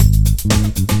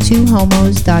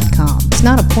twohomos.com. It's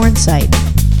not a porn site.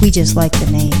 We just like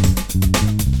the name.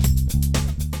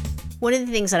 One of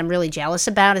the things that I'm really jealous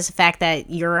about is the fact that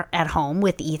you're at home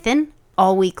with Ethan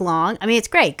all week long. I mean, it's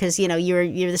great because, you know,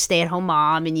 you're the stay-at-home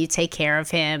mom and you take care of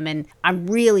him. And I'm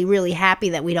really, really happy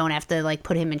that we don't have to, like,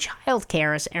 put him in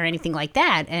childcare or anything like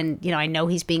that. And, you know, I know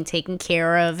he's being taken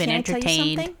care of and entertained. Can I tell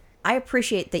you something? I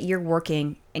appreciate that you're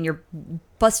working and you're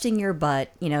busting your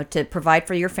butt, you know, to provide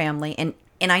for your family. And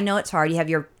I know it's hard. You have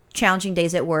your challenging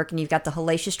days at work and you've got the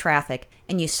hellacious traffic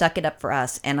and you suck it up for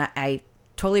us. And I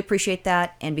totally appreciate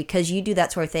that. And because you do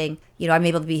that sort of thing, you know, I'm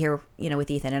able to be here, you know, with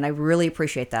Ethan, and I really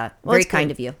appreciate that. Well, very kind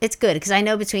of you. It's good because I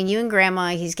know between you and Grandma,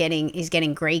 he's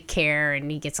getting great care, and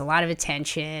he gets a lot of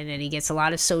attention, and he gets a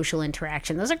lot of social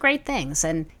interaction. Those are great things.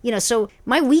 And, you know, so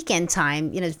my weekend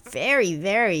time, you know, is very,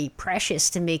 very precious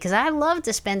to me because I love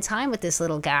to spend time with this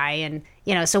little guy. And,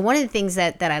 you know, so one of the things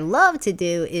that I love to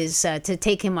do is to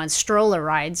take him on stroller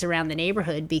rides around the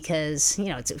neighborhood because, you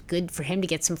know, it's good for him to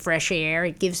get some fresh air.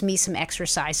 It gives me some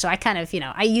exercise. So I kind of, you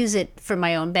know, I use it for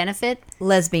my own benefit.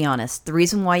 Let's be honest. The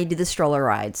reason why you do the stroller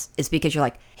rides is because you're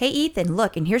like, hey, Ethan,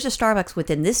 look, and here's a Starbucks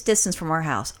within this distance from our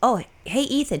house. Oh, hey,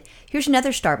 Ethan, here's another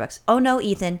Starbucks. Oh, no,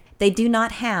 Ethan, they do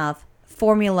not have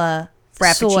formula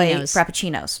soy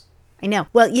frappuccinos. I know.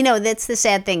 Well, you know, that's the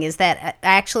sad thing is that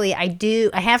actually I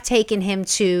have taken him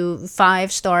to 5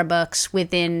 Starbucks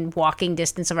within walking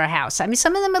distance of our house. I mean,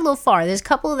 some of them are a little far. There's a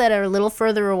couple that are a little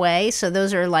further away. So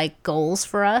those are like goals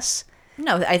for us.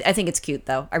 No, I think it's cute,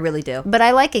 though. I really do. But I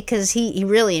like it because he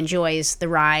really enjoys the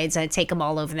rides. I take him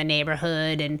all over the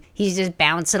neighborhood, and he's just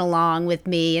bouncing along with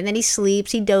me. And then he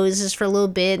sleeps. He dozes for a little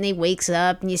bit, and he wakes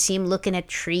up, and you see him looking at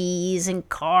trees and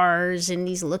cars, and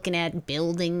he's looking at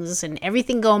buildings and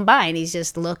everything going by, and he's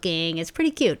just looking. It's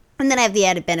pretty cute. And then I have the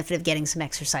added benefit of getting some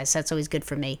exercise. That's always good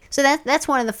for me. So that's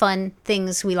one of the fun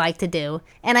things we like to do.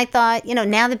 And I thought, you know,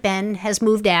 now that Ben has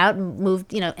moved out,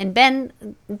 and Ben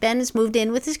has moved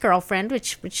in with his girlfriend,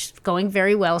 which is going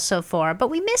very well so far.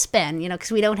 But we miss Ben, you know, because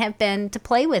we don't have Ben to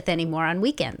play with anymore on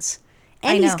weekends.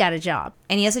 And he's got a job.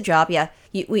 And he has a job, yeah.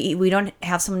 We don't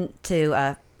have someone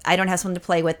to, I don't have someone to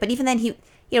play with. But even then,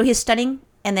 he's studying,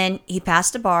 and then he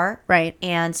passed a bar. Right.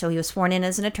 And so he was sworn in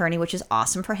as an attorney, which is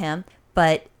awesome for him.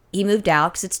 But he moved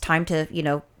out because it's time to, you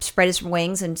know, spread his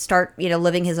wings and start, you know,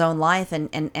 living his own life.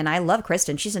 And I love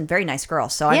Kristen. She's a very nice girl.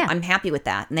 So yeah. I'm happy with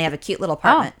that. And they have a cute little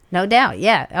apartment. Oh, no doubt.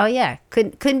 Yeah. Oh, yeah.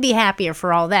 Couldn't be happier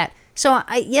for all that. So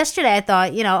yesterday I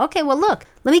thought, you know, okay, well, look,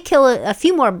 let me kill a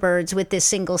few more birds with this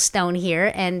single stone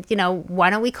here. And, you know, why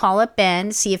don't we call up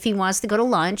Ben, see if he wants to go to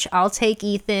lunch. I'll take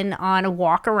Ethan on a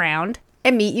walk around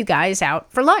and meet you guys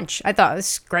out for lunch. I thought it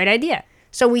was a great idea.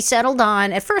 So we settled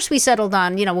on,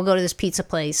 you know, we'll go to this pizza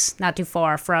place not too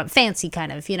far from, fancy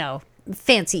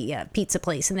pizza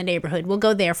place in the neighborhood. We'll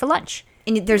go there for lunch.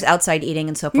 And there's outside eating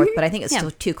and so forth, but I think it's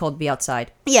still too cold to be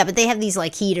outside. Yeah, but they have these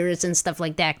like heaters and stuff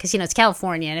like that because, you know, it's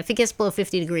California. And if it gets below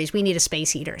 50 degrees, we need a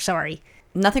space heater. Sorry.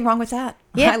 Nothing wrong with that.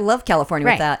 Yeah. I love California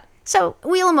with that. So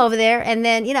wheel them over there, and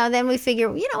then, you know, then we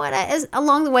figure, you know what,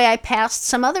 along the way I passed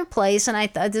some other place, and I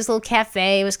thought this little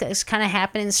cafe was kind of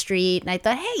happening in the street, and I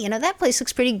thought, hey, you know, that place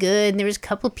looks pretty good, and there was a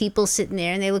couple of people sitting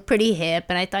there, and they look pretty hip,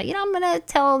 and I thought, you know, I'm going to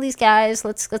tell all these guys,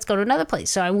 let's go to another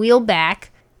place. So I wheel back,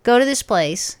 go to this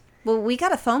place. Well, we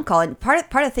got a phone call, and part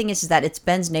of the thing is that it's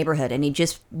Ben's neighborhood, and they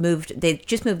just moved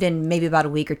in maybe about a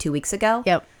week or 2 weeks ago.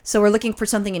 Yep. So we're looking for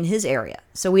something in his area.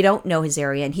 So we don't know his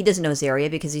area, and he doesn't know his area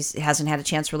because he hasn't had a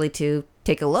chance really to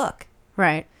take a look.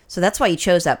 Right. So that's why he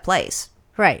chose that place.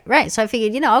 Right. So I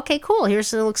figured, you know, okay, cool.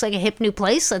 It looks like a hip new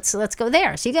place. Let's go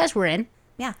there. So you guys were in.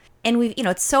 Yeah. And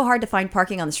it's so hard to find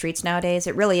parking on the streets nowadays.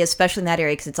 It really is, especially in that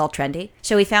area because it's all trendy.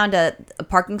 So we found a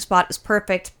parking spot. It was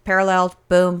perfect, parallel,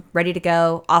 boom, ready to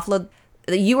go. Offload.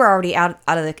 You were already out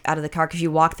of the car because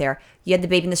you walked there. You had the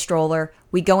baby in the stroller.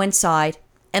 We go inside.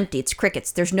 Empty. It's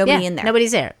crickets. There's nobody in there.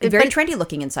 Nobody's there. Very trendy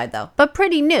looking inside, though. But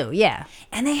pretty new, yeah.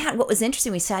 And they had, what was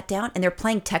interesting, we sat down and they're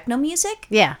playing techno music.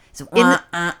 Yeah. So,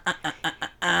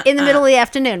 in the middle of the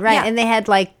afternoon, right? Yeah. And they had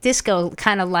like disco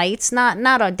kind of lights,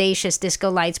 not audacious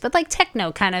disco lights, but like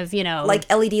techno kind of, you know,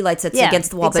 like LED lights that's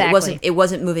against the wall, exactly. But it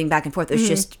wasn't moving back and forth. It was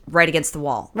just right against the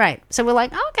wall. Right. So we're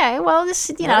like, okay, well,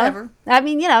 this, you know, whatever. I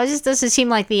mean, you know, it just doesn't seem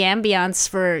like the ambiance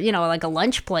for, you know, like a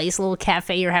lunch place, a little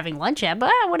cafe you're having lunch at,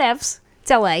 but whatevs. It's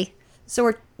LA. So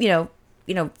we're, you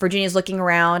know, Virginia's looking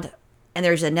around, and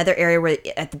there's another area where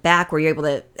at the back where you're able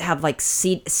to have like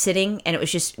sitting, and it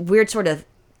was just weird sort of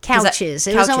couches.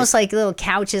 It was almost like little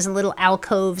couches and little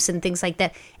alcoves and things like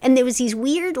that. And there was these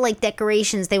weird like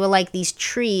decorations. They were like these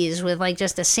trees with like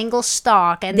just a single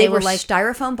stalk, and they were like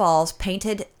styrofoam balls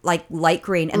painted like light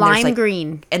green and lime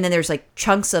green. And then there's like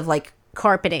chunks of like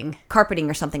carpeting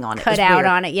or something on it. cut was out weird.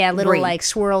 on it. Yeah, little Green. like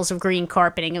swirls of green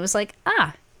carpeting. It was like,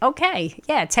 okay.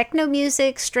 Yeah, techno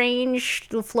music, strange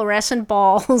fluorescent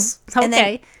balls.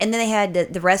 Okay. And then they had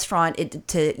the restaurant.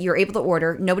 You're able to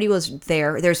order. Nobody was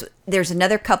there. There's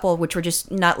another couple, which were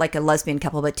just not like a lesbian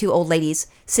couple, but two old ladies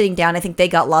sitting down. I think they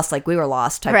got lost like we were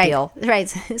lost type deal. Right.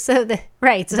 So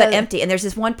But empty. And there's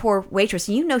this one poor waitress,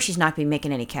 and she's not going to be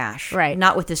making any cash. Right.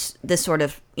 Not with this sort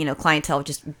of clientele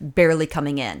just barely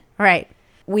coming in. Right.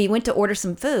 We went to order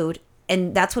some food.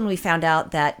 And that's when we found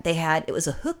out that it was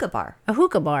a hookah bar. A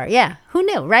hookah bar, yeah. Who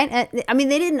knew, right? I mean,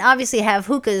 they didn't obviously have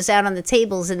hookahs out on the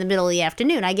tables in the middle of the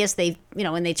afternoon. I guess they,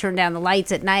 when they turn down the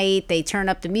lights at night, they turn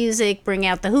up the music, bring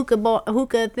out the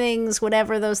hookah things,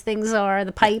 whatever those things are,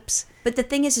 the pipes. But the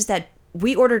thing is that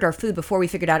we ordered our food before we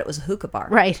figured out it was a hookah bar.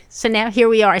 Right. So now here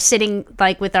we are sitting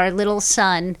like with our little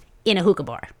son in a hookah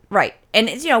bar. Right. And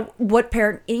it's, what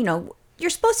parent, you're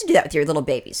supposed to do that with your little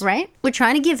babies. Right. We're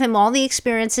trying to give him all the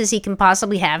experiences he can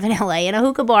possibly have in LA, and a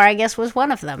hookah bar, I guess, was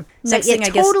one of them. So Next thing, I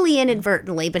guess, totally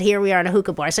inadvertently, but here we are at a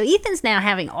hookah bar. So Ethan's now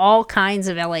having all kinds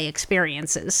of LA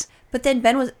experiences. But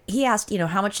then he asked,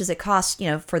 how much does it cost,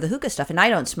 for the hookah stuff? And I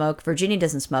don't smoke. Virginia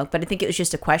doesn't smoke, but I think it was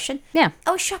just a question. Yeah.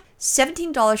 I was shocked.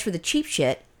 $17 for the cheap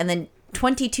shit, and then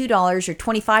 $22 or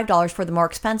 $25 for the more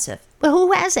expensive. But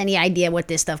who has any idea what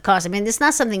this stuff costs? I mean, it's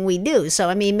not something we do. So,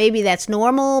 I mean, maybe that's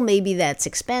normal. Maybe that's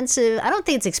expensive. I don't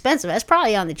think it's expensive. That's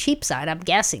probably on the cheap side, I'm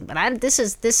guessing. But this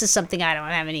is something I don't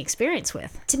have any experience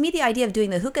with. To me, the idea of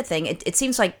doing the hookah thing, it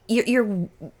seems like you're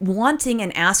wanting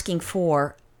and asking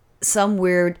for some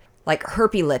weird, like,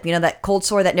 herpy lip. That cold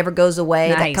sore that never goes away,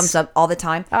 Nice. that comes up all the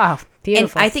time. Oh,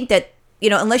 beautiful. And I think that,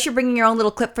 unless you're bringing your own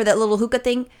little clip for that little hookah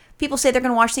thing, people say they're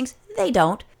going to wash things. They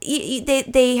don't.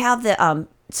 They have the...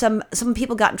 Some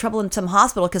people got in trouble in some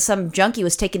hospital because some junkie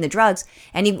was taking the drugs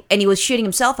and he was shooting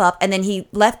himself up, and then he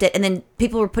left it, and then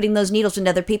people were putting those needles into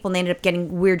other people, and they ended up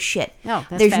getting weird shit. Oh,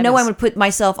 that's There's no way I fabulous. would put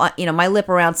myself on, my lip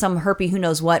around some herpy who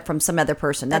knows what from some other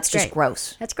person. That's just great.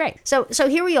 gross. That's great. So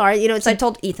here we are. It's So I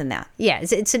told Ethan that. Yeah,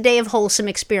 it's a day of wholesome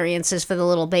experiences for the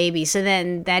little baby. So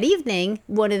then that evening,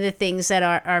 one of the things that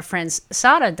our friend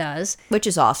Sada does, Which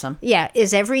is awesome. yeah,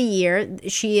 is every year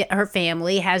her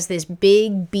family has this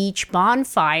big beach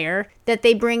bonfire that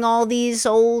they bring all these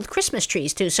old Christmas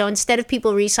trees to. So instead of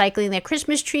people recycling their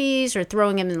Christmas trees or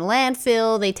throwing them in the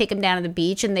landfill, they take them down to the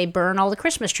beach and they burn all the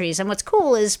Christmas trees. And what's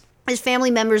cool is family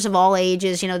members of all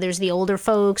ages. There's the older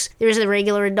folks, there's the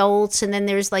regular adults, and then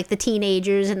there's like the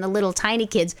teenagers and the little tiny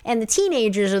kids. And the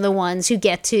teenagers are the ones who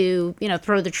get to,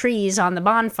 throw the trees on the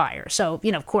bonfire. So,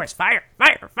 of course, fire.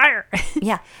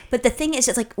 Yeah. But the thing is,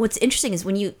 it's like, what's interesting is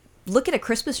when you look at a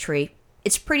Christmas tree,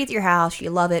 it's pretty at your house, you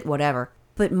love it, whatever.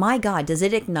 But my God, does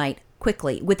it ignite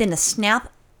quickly. Within a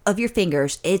snap of your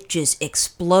fingers, it just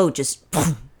explodes, just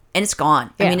boom, and it's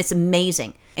gone. Yeah. I mean, it's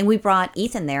amazing. And we brought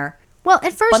Ethan there. Well,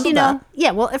 at first, Bundled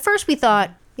up. at first we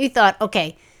thought,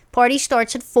 okay, party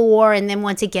starts at 4, and then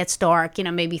once it gets dark,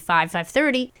 maybe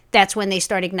 5:30, that's when they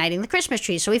start igniting the Christmas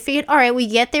trees. So we figured, all right, we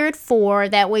get there at 4,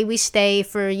 that way we stay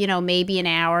for, maybe an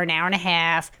hour and a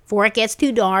half. Before it gets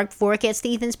too dark, before it gets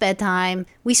to Ethan's bedtime,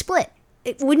 we split.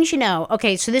 Wouldn't you know?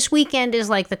 Okay, so this weekend is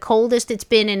like the coldest it's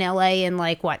been in LA in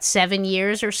 7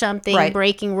 years or something, Right.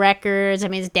 breaking records. I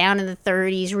mean, it's down in the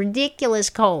 30s,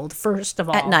 ridiculous cold, first of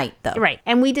all. At night, though. Right.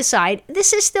 And we decide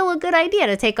this is still a good idea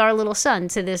to take our little son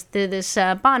to this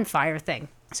bonfire thing.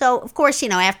 So, of course,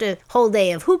 after a whole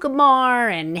day of hookah bar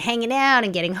and hanging out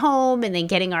and getting home and then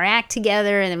getting our act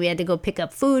together, and then we had to go pick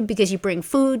up food because you bring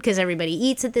food because everybody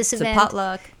eats at this event.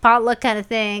 Potluck kind of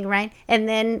thing, right? And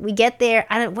then we get there.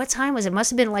 What time was it? Must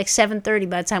have been 7:30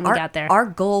 by the time we got there. Our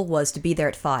goal was to be there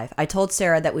at 5. I told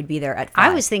Sarah that we'd be there at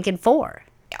 5. I was thinking 4.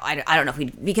 I don't know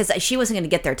if because she wasn't going to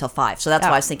get there till 5, so that's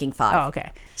why I was thinking 5. Oh,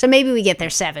 okay. So maybe we get there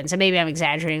 7. So maybe I'm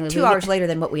exaggerating. 2 hours later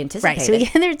than what we anticipated. Right. So we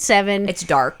get there at 7. It's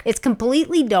dark. It's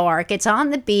completely dark. It's on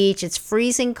the beach. It's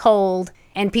freezing cold.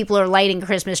 And people are lighting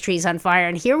Christmas trees on fire.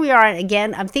 And here we are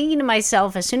again. I'm thinking to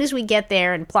myself, as soon as we get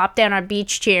there and plop down our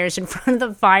beach chairs in front of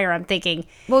the fire, I'm thinking...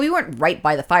 Well, we weren't right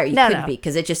by the fire. You couldn't be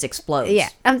because it just explodes. Yeah.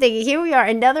 I'm thinking, here we are,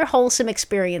 another wholesome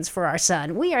experience for our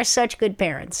son. We are such good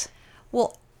parents.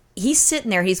 Well, he's sitting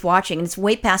there, he's watching, and it's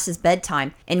way past his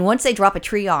bedtime. And once they drop a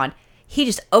tree on, he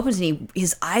just opens and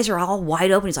his eyes are all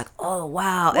wide open. He's like, oh,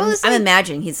 wow. Well, And I'm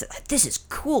imagining, this is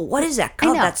cool. What is that?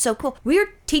 God, know. that's so cool.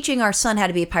 We're teaching our son how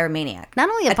to be a pyromaniac. Not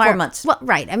only at 4 months. Well,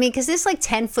 right. I mean, because there's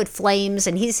 10-foot flames,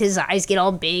 and his eyes get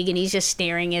all big, and he's just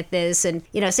staring at this. And,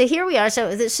 so here we are.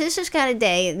 So this is kind of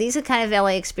day. These are kind of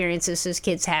LA experiences this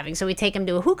kid's having. So we take him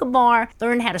to a hookah bar,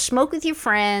 learn how to smoke with your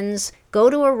friends, go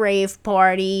to a rave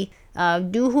party,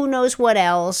 do who knows what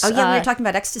else. Oh, yeah, we were talking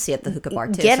about ecstasy at the hookah bar,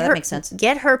 too, so that makes sense.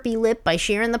 Get herpy lip by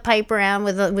sharing the pipe around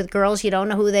with girls you don't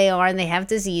know who they are and they have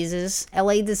diseases,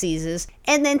 LA diseases,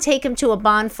 and then take him to a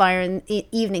bonfire in the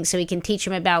evening so he can teach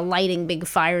him about lighting big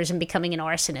fires and becoming an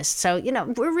arsonist. So,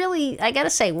 we're really, I gotta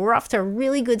say, we're off to a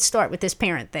really good start with this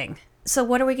parent thing. So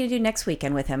what are we going to do next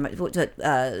weekend with him?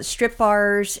 Strip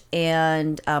bars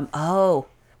and,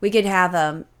 we could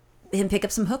have him pick up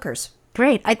some hookers.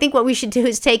 Great. I think what we should do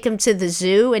is take him to the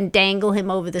zoo and dangle him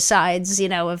over the sides,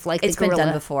 of like the gorilla. It's been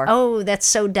done before. Oh, that's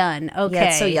so done. Okay. Yeah,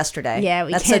 it's so yesterday. Yeah,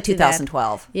 we that's can't so do that.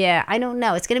 2012. Yeah, I don't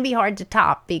know. It's going to be hard to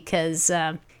top because,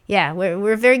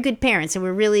 we're very good parents and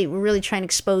we're really trying to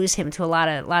expose him to a lot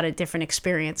of different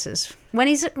experiences when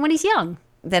he's young.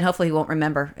 Then hopefully he won't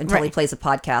remember until he plays a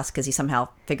podcast because he somehow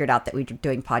figured out that we were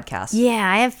doing podcasts.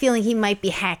 Yeah, I have a feeling he might be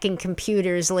hacking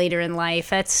computers later in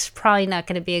life. That's probably not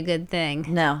going to be a good thing.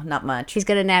 No, not much. He's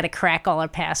going to know how to crack all our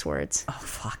passwords. Oh,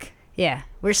 fuck. Yeah,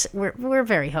 we're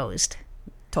very hosed.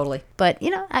 Totally. But,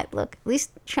 look, at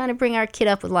least trying to bring our kid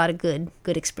up with a lot of good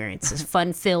experiences,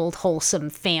 fun-filled,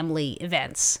 wholesome family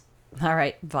events. All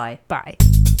right, bye. Bye.